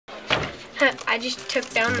I just took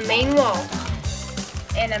down the main wall.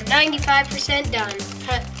 And I'm 95% done.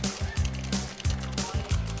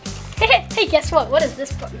 Hey, guess what? What does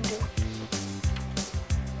this button do?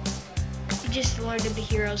 You just alerted the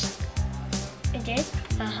heroes. It did?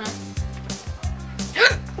 Uh-huh.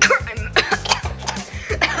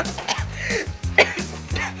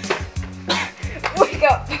 Wake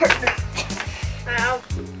up, partner. Ow.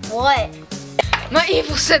 What? My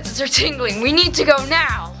evil senses are tingling. We need to go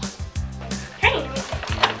now. Hey.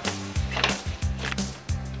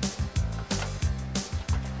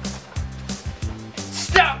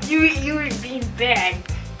 Stop! You were being bad.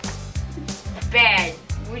 Bad.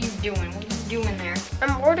 What are you doing? What are you doing there?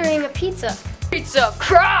 I'm ordering a pizza. Pizza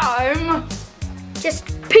crime! Just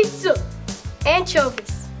pizza.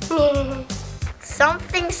 Anchovies.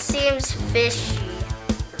 Something seems fishy.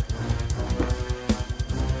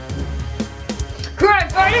 Crime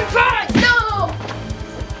fighting fast! No!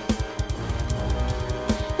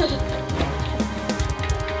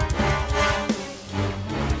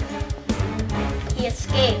 He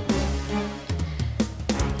escaped.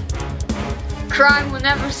 Crime will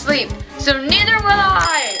never sleep, so neither will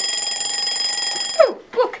I! Oh,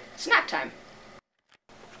 look, snack time.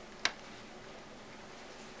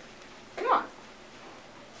 Come on.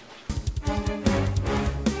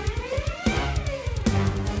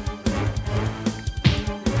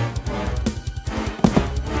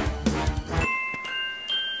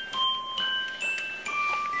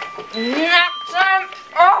 Nap time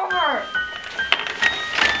over!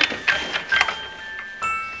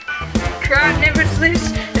 Crime never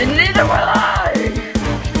sleeps, and neither will I!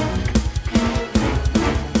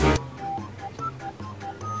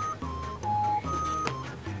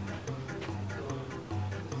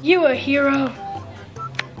 You a hero?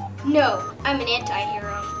 No, I'm an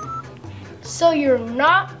anti-hero. So you're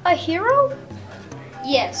not a hero?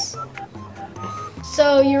 Yes.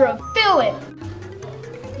 So you're a villain?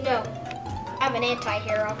 No, I'm an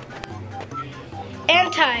anti-hero.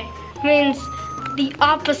 Anti means the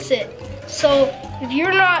opposite. So if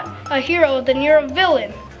you're not a hero, then you're a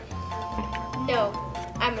villain. No,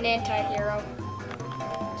 I'm an anti-hero.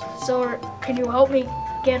 So can you help me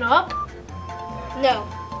get up? No,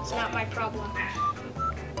 it's not my problem.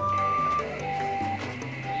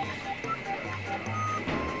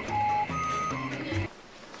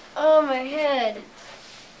 Oh, my head.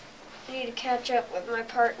 I need to catch up with my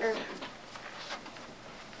partner.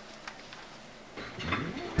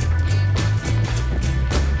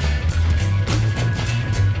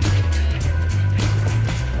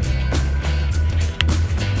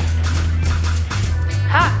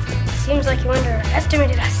 Ha! Seems like you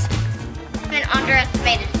underestimated us. I haven't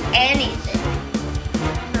underestimated anything.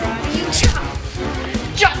 You chop!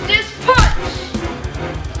 Justice punch!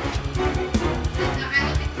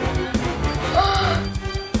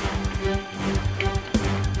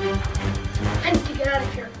 I need to get out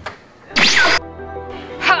of here.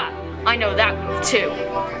 Ha! I know that move too.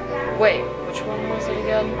 Wait, which one was it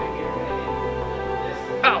again?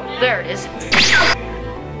 Oh, there it is.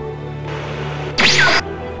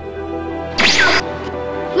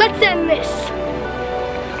 Let's end this.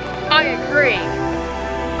 I agree.